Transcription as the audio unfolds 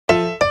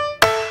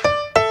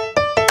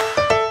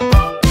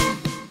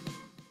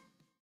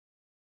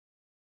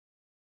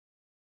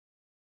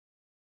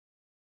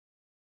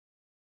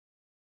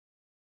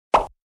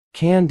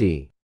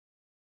candy,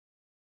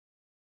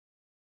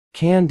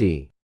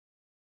 candy.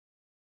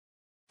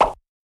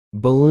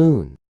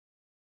 Balloon,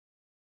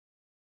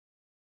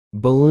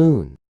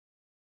 balloon.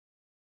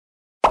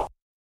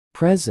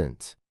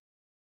 Present,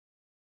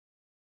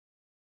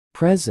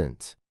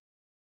 present.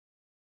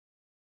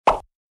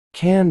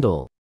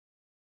 Candle,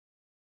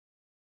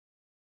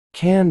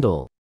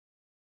 candle.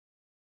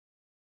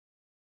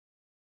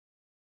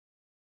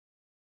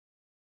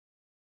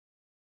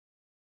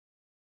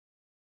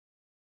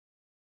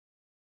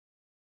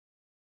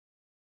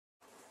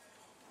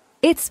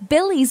 It's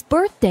Billy's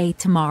birthday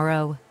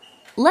tomorrow.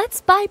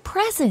 Let's buy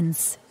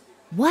presents.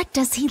 What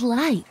does he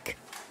like?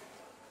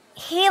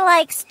 He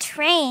likes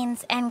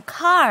trains and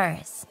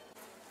cars.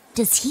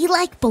 Does he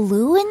like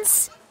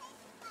balloons?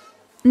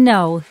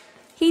 No,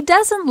 he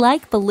doesn't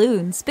like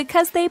balloons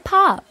because they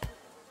pop.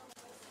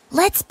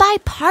 Let's buy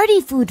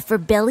party food for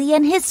Billy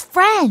and his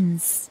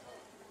friends.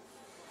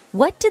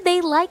 What do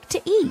they like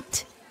to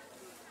eat?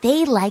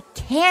 They like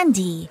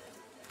candy,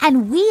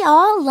 and we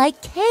all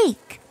like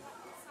cake.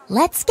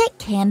 Let's get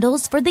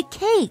candles for the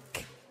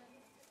cake.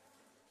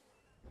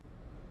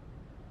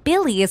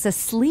 Billy is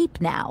asleep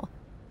now.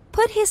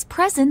 Put his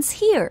presents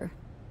here.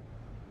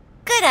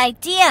 Good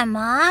idea,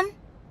 Mom.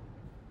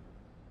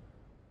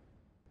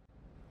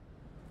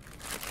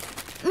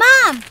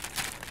 Mom!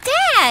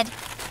 Dad!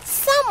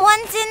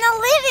 Someone's in the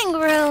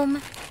living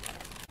room.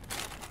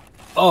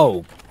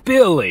 Oh,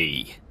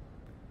 Billy!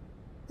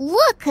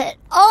 Look at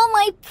all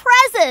my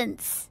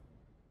presents.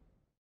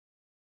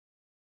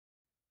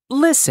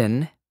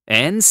 Listen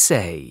and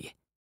say.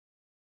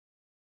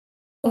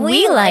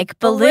 We like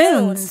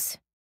balloons.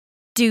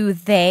 Do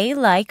they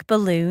like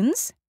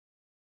balloons?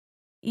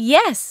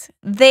 Yes,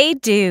 they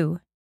do.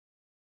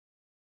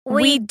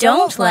 We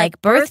don't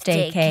like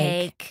birthday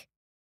cake.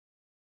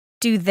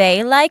 Do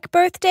they like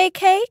birthday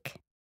cake?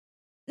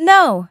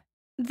 No,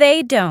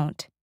 they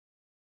don't.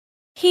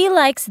 He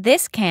likes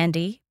this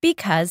candy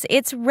because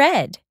it's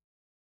red.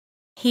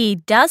 He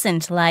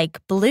doesn't like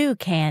blue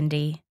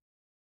candy.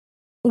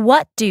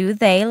 What do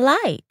they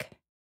like?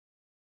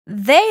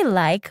 They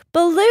like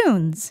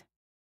balloons.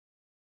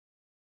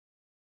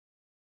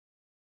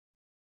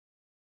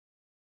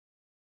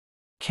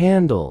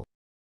 Candle,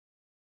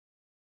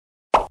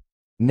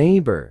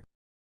 neighbor,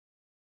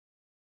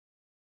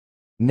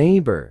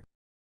 neighbor.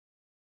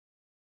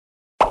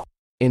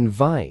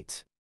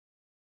 Invite,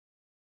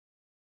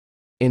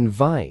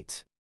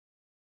 invite.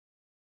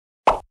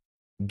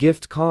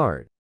 Gift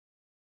card,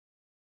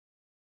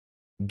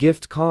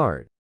 gift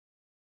card.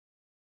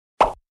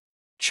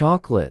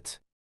 Chocolate,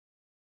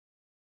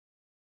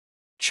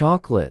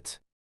 chocolate.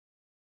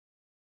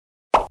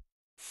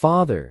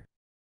 Father,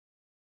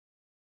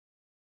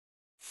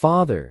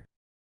 father.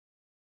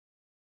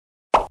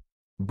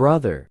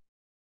 Brother,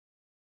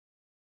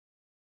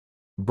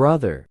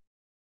 brother.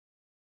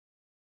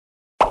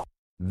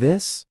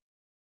 This,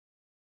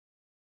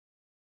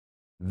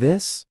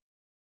 this.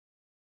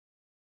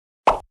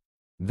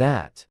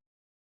 That,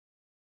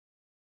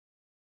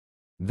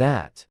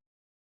 that.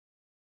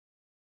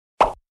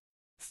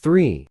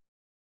 Three,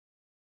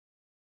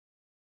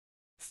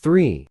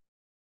 three.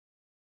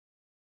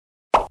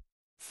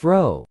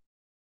 Throw,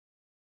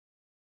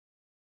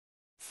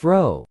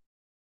 throw.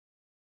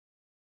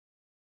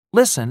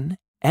 Listen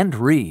and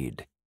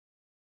read.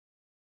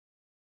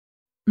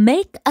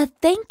 Make a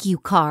thank you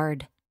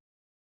card.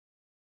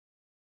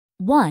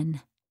 1.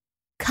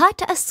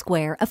 Cut a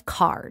square of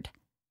card.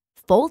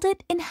 Fold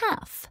it in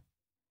half.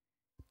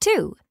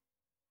 2.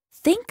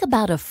 Think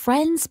about a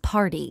friend's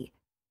party.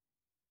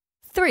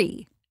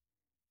 3.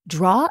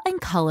 Draw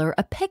and color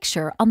a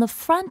picture on the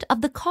front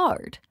of the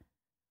card.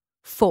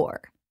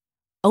 4.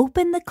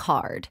 Open the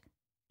card.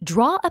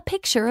 Draw a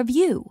picture of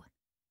you.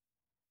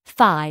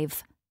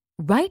 5.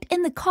 Write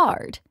in the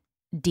card,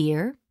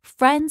 "Dear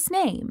friend's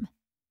name."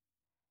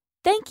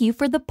 Thank you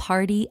for the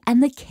party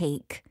and the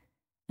cake.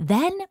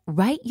 Then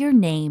write your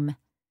name.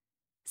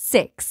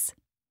 6.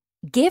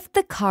 Give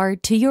the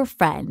card to your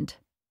friend.